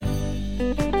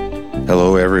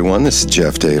Hello, everyone. This is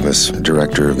Jeff Davis,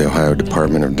 Director of the Ohio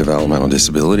Department of Developmental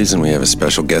Disabilities, and we have a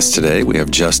special guest today. We have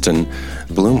Justin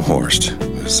Blumhorst,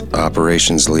 who's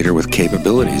Operations Leader with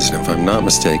Capabilities. And if I'm not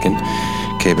mistaken,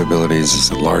 Capabilities is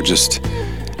the largest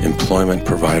employment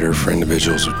provider for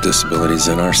individuals with disabilities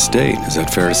in our state. Is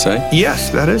that fair to say? Yes,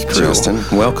 that is true. Justin,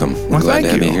 welcome. We're glad to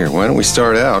have you here. Why don't we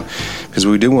start out, because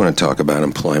we do want to talk about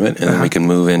employment, and then we can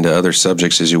move into other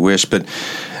subjects as you wish, but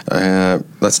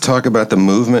let's talk about the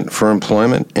movement for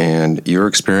employment and your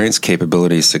experience,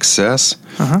 capability, success,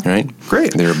 right?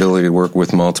 Great. Their ability to work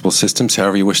with multiple systems,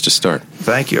 however you wish to start.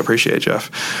 Thank you. I appreciate it,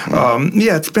 Jeff.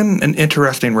 It's been an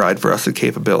interesting ride for us at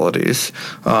Capabilities.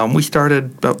 We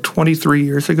started about 23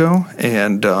 years ago,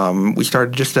 and we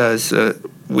started just as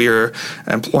we're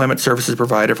an employment services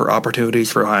provider for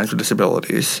opportunities for Ohioans with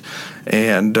disabilities.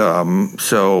 And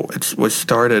so it was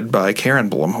started by Karen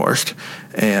Blumhorst.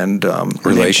 And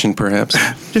relation, perhaps?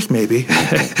 Just maybe.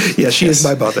 Yeah, she is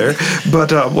my mother.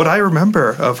 But what I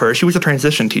remember of her, she was a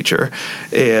transition teacher.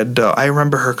 And I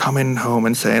remember her coming home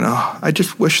and saying, I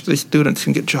just wish these students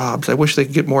can get jobs. I wish they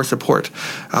could get more support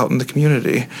out in the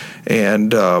community.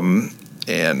 And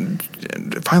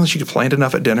finally she complained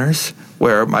enough at dinners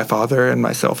where my father and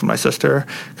myself and my sister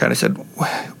kind of said,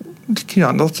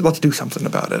 let's do something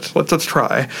about it. Let's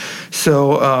try.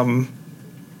 So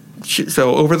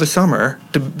over the summer,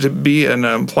 to be an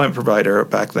employment provider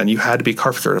back then, you had to be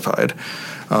CARF certified.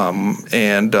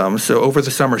 So over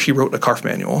the summer, she wrote a CARF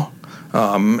manual.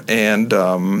 I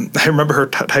remember her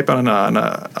typing on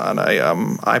a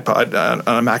iPod,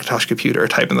 on a Macintosh computer,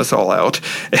 typing this all out,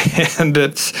 and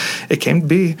it came to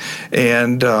be.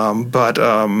 But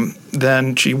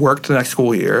then she worked the next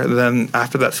school year. Then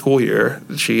after that school year,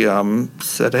 she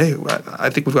said, "Hey, I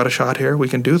think we've got a shot here. We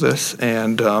can do this."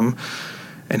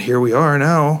 And here we are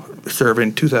now,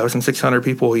 serving 2,600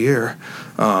 people a year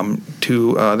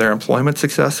to their employment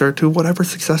success or to whatever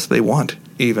success they want,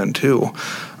 even too.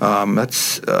 But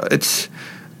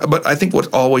I think what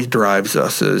always drives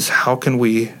us is how can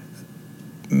we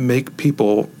make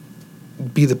people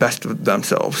be the best of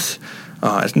themselves.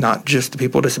 It's not just the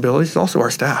people with disabilities, it's also our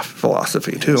staff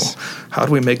philosophy, too. Yes. How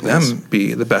do we make them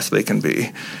be the best they can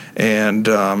be? And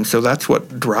so that's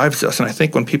what drives us. And I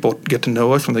think when people get to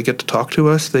know us, when they get to talk to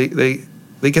us, they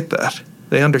get that.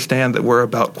 They understand that we're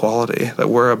about quality, that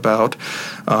we're about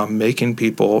making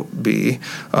people be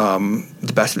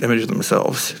the best image of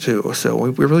themselves, too. So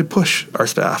we really push our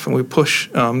staff, and we push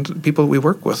the people we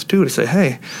work with, too, to say,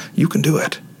 hey, you can do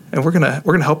it. And we're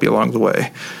gonna help you along the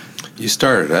way. You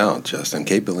started out, Justin,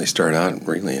 Capability started out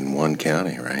really in one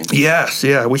county, right? Yes,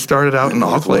 yeah. We started out in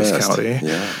Northwest County.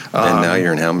 Yeah. And now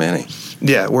you're in how many?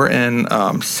 Yeah, we're in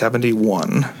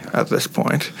 71 at this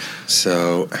point.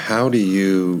 So how do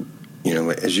you,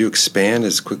 as you expand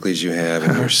as quickly as you have,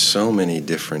 and there's so many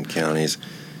different counties,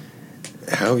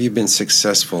 how have you been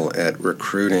successful at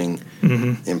recruiting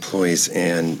employees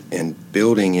and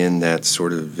building in that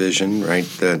sort of vision, right,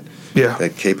 that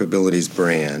Capabilities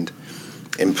brand?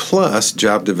 And plus,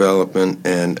 job development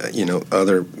and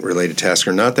other related tasks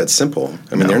are not that simple.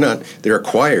 I mean, they're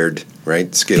acquired,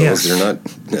 right, skills. Yes. They're not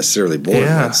necessarily born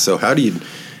with. So how do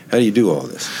you do all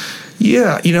this?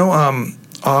 Yeah,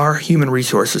 our human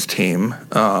resources team,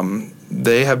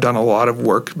 they have done a lot of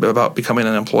work about becoming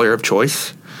an employer of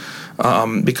choice.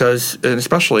 Because, and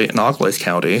especially in Auglaize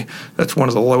County, that's one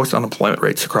of the lowest unemployment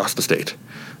rates across the state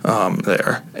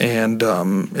there. And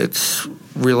it's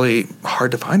really hard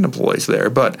to find employees there.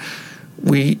 But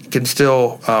we can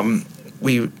still,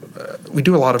 we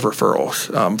do a lot of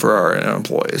referrals for our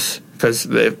employees. Because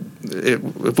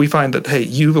if we find that, hey,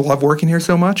 you love working here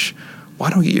so much, why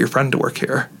don't you get your friend to work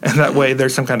here? And that way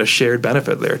there's some kind of shared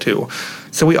benefit there, too.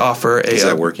 So we offer a... Is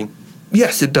that working?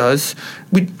 Yes, it does.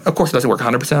 Of course, it doesn't work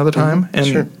 100% of the time,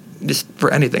 and just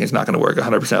for anything, it's not going to work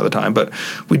 100% of the time. But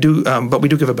we do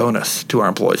give a bonus to our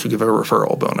employees. We give a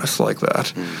referral bonus like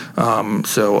that.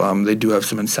 So they do have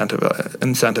some incentive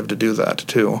to do that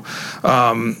too.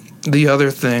 The other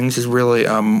things is really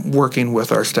working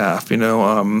with our staff,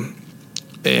 and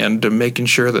making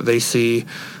sure that they see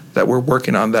that we're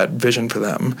working on that vision for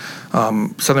them.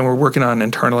 Something we're working on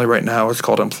internally right now is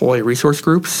called employee resource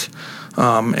groups.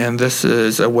 And this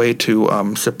is a way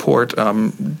to support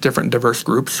different diverse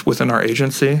groups within our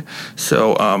agency.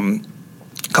 So a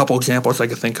couple examples I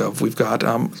could think of. We've got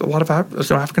a lot of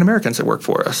African Americans that work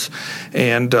for us.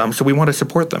 And so we want to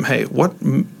support them. Hey,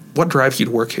 what drives you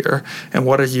to work here, and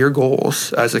what is your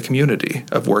goals as a community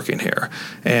of working here?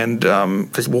 And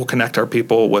because we'll connect our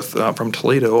people with from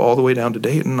Toledo all the way down to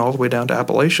Dayton, all the way down to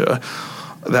Appalachia,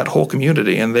 that whole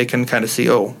community, and they can kind of see,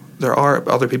 there are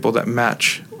other people that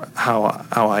match how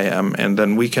I am, and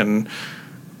then we can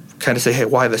kind of say, hey,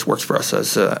 why this works for us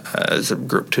as a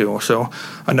group too. So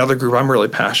another group I'm really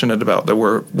passionate about that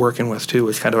we're working with too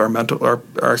is kind of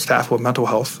our staff with mental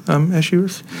health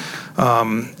issues.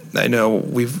 I know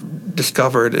we've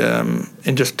discovered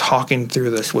in just talking through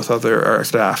this with our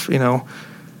staff,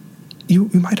 you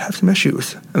might have some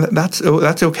issues, and that's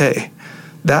okay.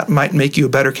 That might make you a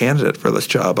better candidate for this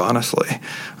job, honestly.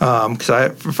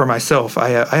 Because for myself, I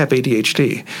have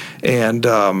ADHD, and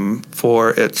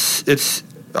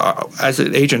as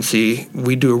an agency,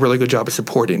 we do a really good job of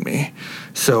supporting me.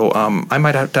 So I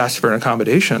might have to ask for an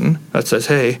accommodation that says,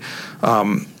 hey,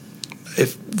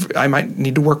 if I might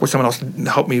need to work with someone else to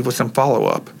help me with some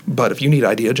follow-up, but if you need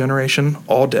idea generation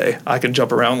all day, I can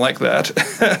jump around like that.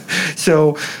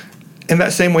 So in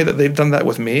that same way that they've done that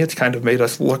with me, it's kind of made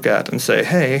us look at and say,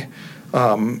 hey,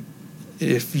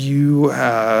 if you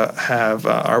are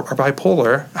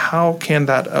bipolar, how can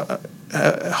that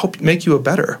help make you a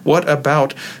better? What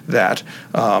about that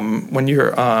when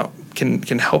you're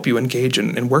can help you engage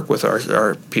and work with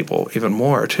our people even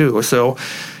more too? So,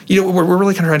 we're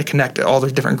really kind of trying to connect all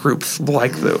those different groups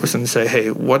like those and say,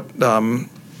 hey, what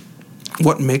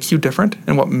makes you different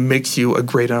and what makes you a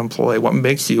great employee? What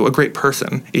makes you a great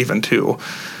person even too?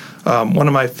 One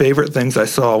of my favorite things I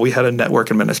saw, we had a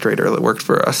network administrator that worked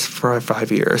for us for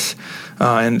 5 years.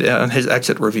 And on his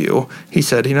exit review, he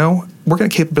said, working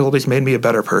at Capabilities made me a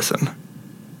better person.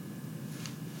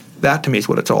 That to me is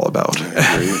what it's all about.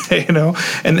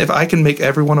 And if I can make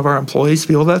every one of our employees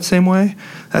feel that same way,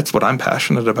 that's what I'm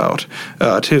passionate about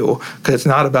too. Because it's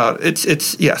not about,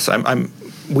 yes,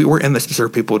 we're in this to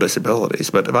serve people with disabilities,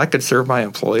 but if I could serve my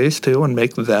employees too and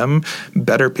make them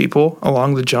better people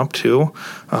along the jump too,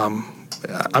 I'm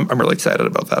really excited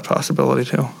about that possibility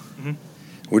too. Mm-hmm.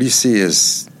 What do you see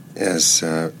as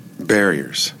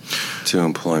barriers to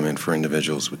employment for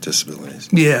individuals with disabilities?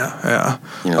 Yeah.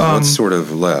 What's sort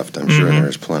of left? I'm sure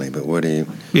there's plenty, but what do you...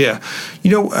 Yeah.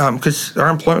 Because our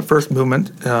Employment First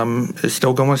movement is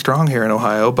still going strong here in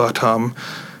Ohio, but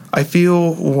I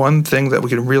feel one thing that we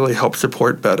can really help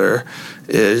support better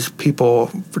is people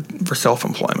for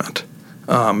self-employment.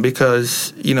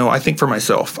 Because, I think for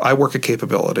myself, I work at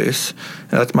Capabilities,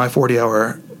 and that's my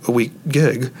 40-hour-a-week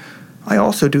gig. I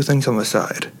also do things on the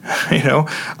side.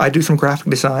 I do some graphic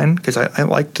design because I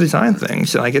like to design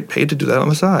things, and I get paid to do that on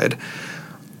the side.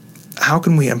 How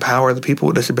can we empower the people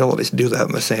with disabilities to do that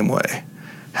in the same way?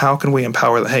 How can we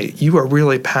empower them? Hey, you are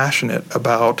really passionate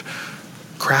about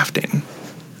crafting.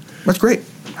 That's great.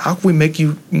 How can we make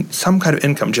you some kind of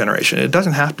income generation? It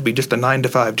doesn't have to be just a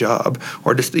 9-to-5 job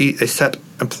or just a set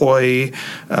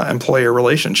employee-employer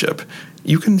relationship.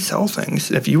 You can sell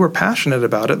things. If you are passionate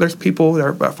about it, there's people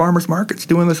at farmers markets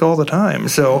doing this all the time.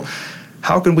 So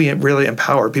how can we really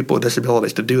empower people with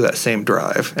disabilities to do that same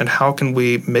drive? And how can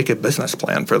we make a business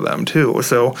plan for them too?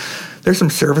 So there's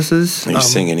some services. Are you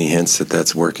seeing any hints that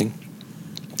that's working?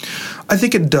 I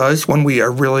think it does when we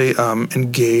are really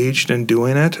engaged in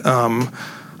doing it.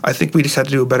 I think we just have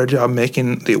to do a better job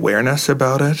making the awareness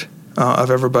about it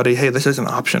of everybody. Hey, this is an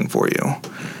option for you.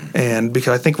 And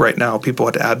because I think right now people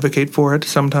have to advocate for it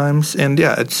sometimes. And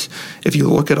if you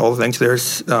look at all the things, there's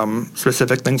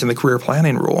specific things in the career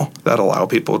planning rule that allow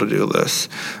people to do this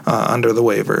under the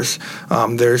waivers.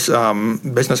 There's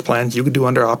business plans you could do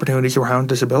under opportunities around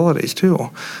disabilities too.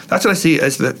 That's what I see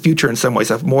as the future in some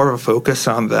ways. I have more of a focus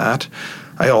on that.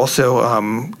 I also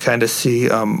kind of see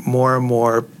more and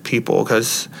more people,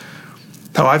 because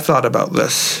how I've thought about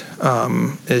this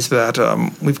is that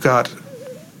we've got,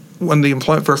 when the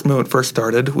Employment First movement first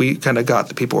started, we kind of got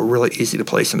the people who were really easy to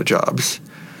place into jobs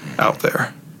out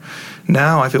there.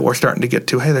 Now I feel we're starting to get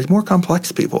to, hey, there's more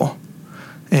complex people.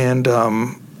 And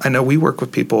I know we work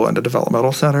with people in the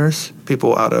developmental centers,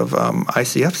 people out of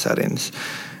ICF settings,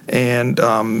 and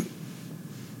that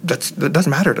doesn't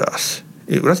matter to us.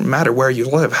 It doesn't matter where you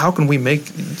live. How can we make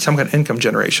some kind of income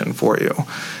generation for you?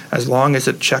 As long as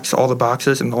it checks all the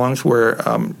boxes and as long as we're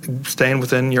staying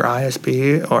within your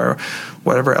ISP or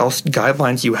whatever else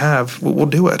guidelines you have, we'll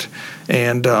do it.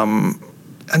 And I'm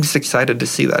just excited to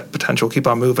see that potential keep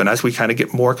on moving as we kind of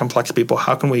get more complex people.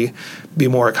 How can we be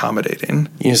more accommodating?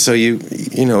 So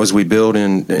as we build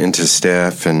into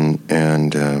staff and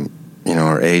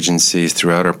our agencies,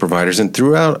 throughout our providers, and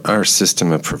throughout our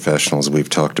system of professionals we've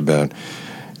talked about,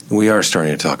 we are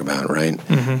starting to talk about, right?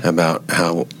 Mm-hmm. About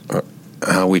how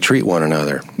we treat one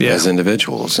another as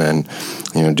individuals. And,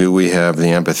 do we have the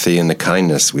empathy and the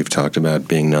kindness? We've talked about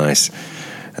being nice.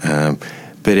 But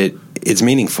it's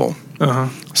meaningful. Uh-huh.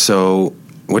 So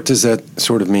what does that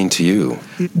sort of mean to you?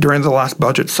 During the last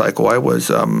budget cycle, I was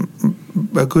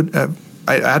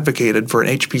advocated for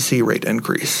an HPC rate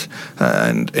increase,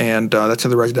 and that's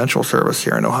in the residential service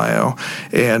here in Ohio,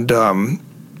 and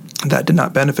that did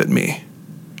not benefit me,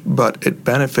 but it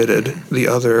benefited the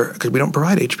other, because we don't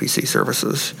provide HPC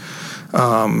services,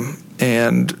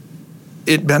 and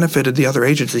it benefited the other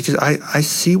agencies because I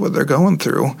see what they're going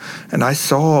through, and I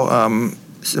saw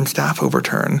some staff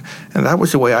overturn, and that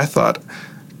was the way I thought,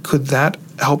 could that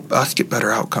help us get better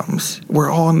outcomes?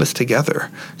 We're all in this together.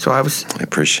 So I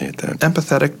appreciate that.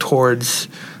 Empathetic towards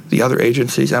the other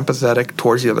agencies, empathetic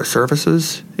towards the other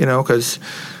services, because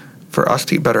for us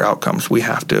to get better outcomes,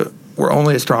 we're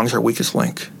only as strong as our weakest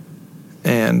link.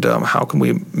 And how can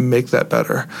we make that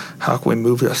better? How can we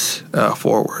move this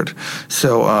forward?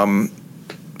 So, and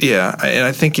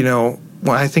I think, when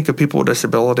I think of people with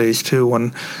disabilities too,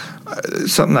 when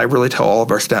something I really tell all of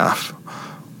our staff,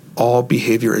 all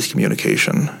behavior is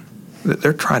communication.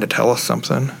 They're trying to tell us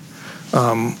something.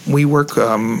 We work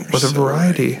with a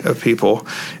variety of people,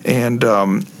 and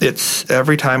it's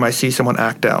every time I see someone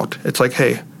act out, it's like,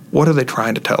 hey, what are they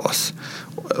trying to tell us?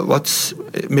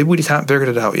 Maybe we just haven't figured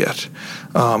it out yet.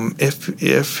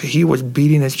 If he was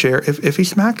beating his chair, if he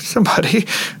smacked somebody,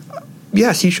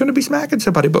 yes, he shouldn't be smacking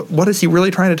somebody, but what is he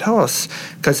really trying to tell us?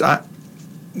 Because I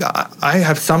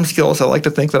have some skills. I like to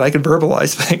think that I can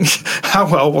verbalize things. How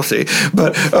well, we'll see.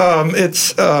 But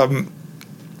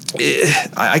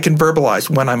I can verbalize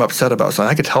when I'm upset about something.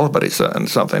 I can tell somebody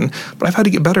something, but I've had to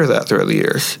get better at that throughout the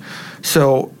years.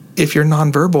 So if you're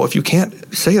nonverbal, if you can't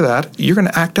say that, you're going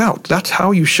to act out. That's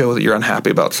how you show that you're unhappy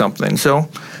about something. So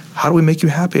how do we make you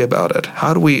happy about it?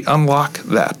 How do we unlock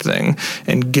that thing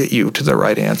and get you to the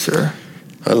right answer?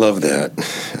 I love that.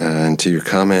 And to your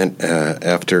comment,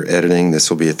 after editing,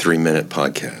 this will be a 3-minute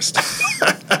podcast.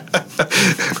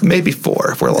 Maybe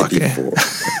 4 if we're lucky. Maybe 4.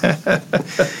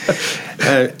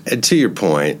 To your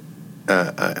point,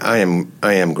 I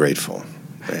am grateful.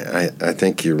 I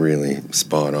think you're really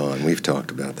spot on. We've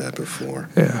talked about that before.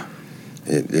 Yeah.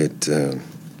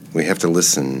 We have to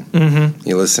listen. Mm-hmm.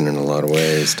 You listen in a lot of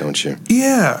ways, don't you?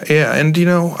 Yeah. And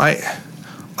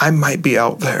I might be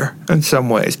out there in some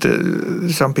ways to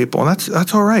some people, and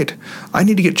that's all right. I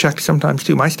need to get checked sometimes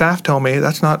too. My staff tell me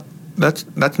that's not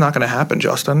going to happen,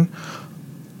 Justin.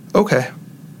 Okay.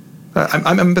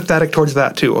 I'm empathetic towards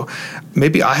that too.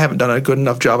 Maybe I haven't done a good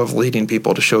enough job of leading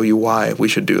people to show you why we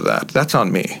should do that. That's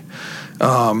on me.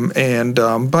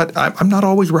 But I'm not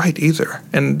always right either,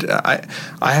 and I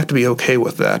have to be okay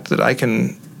with that. That I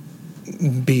can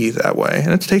be that way,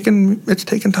 and it's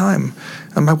taken time.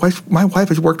 And my wife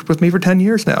has worked with me for 10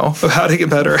 years now of how to get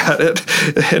better at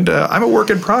it, and I'm a work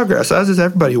in progress, as is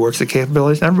everybody who works at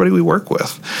Capabilities and everybody we work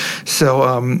with.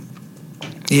 So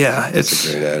it's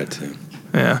a great attitude.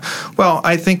 Yeah, well,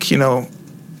 I think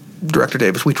Director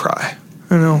Davis, we try.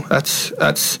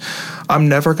 That's. I'm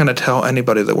never going to tell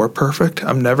anybody that we're perfect.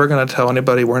 I'm never going to tell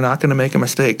anybody we're not going to make a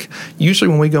mistake. Usually,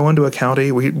 when we go into a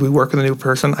county, we work with a new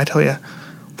person. I tell you,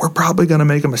 we're probably going to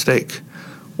make a mistake.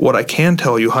 What I can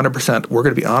tell you 100%, we're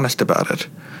going to be honest about it.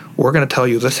 We're going to tell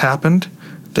you this happened.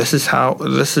 This is how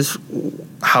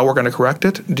we're going to correct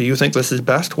it. Do you think this is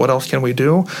best? What else can we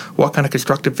do? What kind of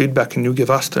constructive feedback can you give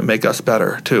us to make us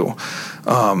better too?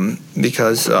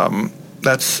 Because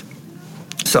that's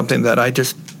something that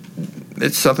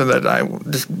it's something that I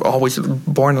just always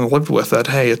born and lived with. That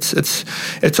hey,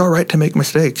 it's all right to make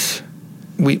mistakes.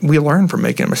 We learn from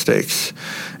making mistakes,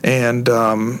 and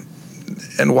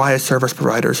why as service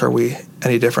providers are we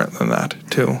any different than that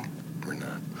too? We're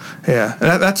not. Yeah,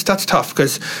 and that's tough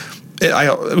because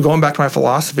going back to my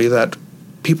philosophy that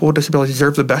people with disabilities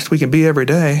deserve the best we can be every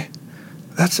day.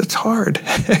 It's hard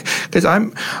because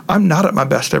I'm not at my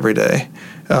best every day.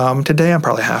 Today I'm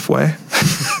probably halfway.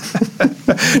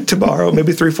 Tomorrow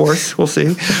maybe 3/4. We'll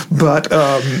see, but.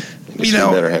 We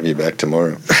better have you back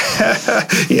tomorrow.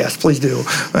 Yes, please do.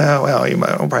 Well, you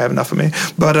might probably have enough of me.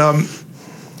 But,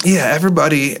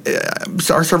 everybody,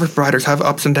 our service providers have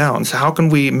ups and downs. How can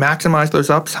we maximize those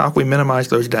ups? How can we minimize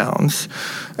those downs?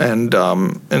 And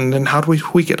then how do we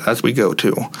tweak it as we go,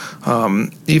 too?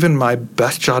 Even my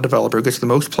best job developer gets the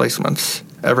most placements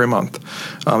every month.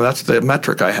 That's the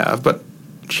metric I have. But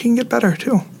she can get better,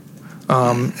 too.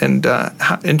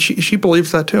 And she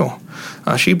believes that too.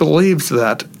 She believes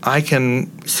that I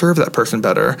can serve that person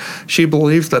better. She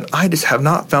believes that I just have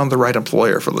not found the right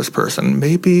employer for this person.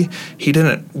 Maybe he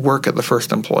didn't work at the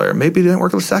first employer. Maybe he didn't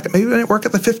work at the second. Maybe he didn't work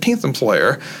at the 15th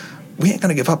employer. We ain't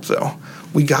going to give up though.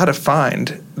 We got to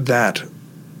find that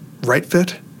right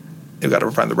fit. You got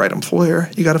to find the right employer.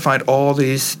 You got to find all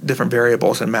these different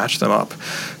variables and match them up.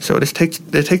 So it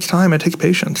takes time. It takes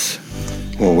patience.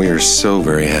 Well, we are so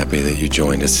very happy that you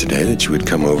joined us today, that you would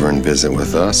come over and visit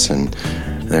with us and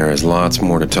There is lots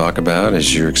more to talk about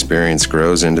as your experience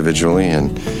grows individually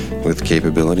and with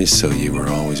capabilities, so you are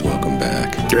always welcome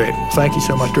back. Great. Thank you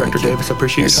so much, Director Davis. I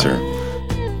appreciate your time. Yes, sir.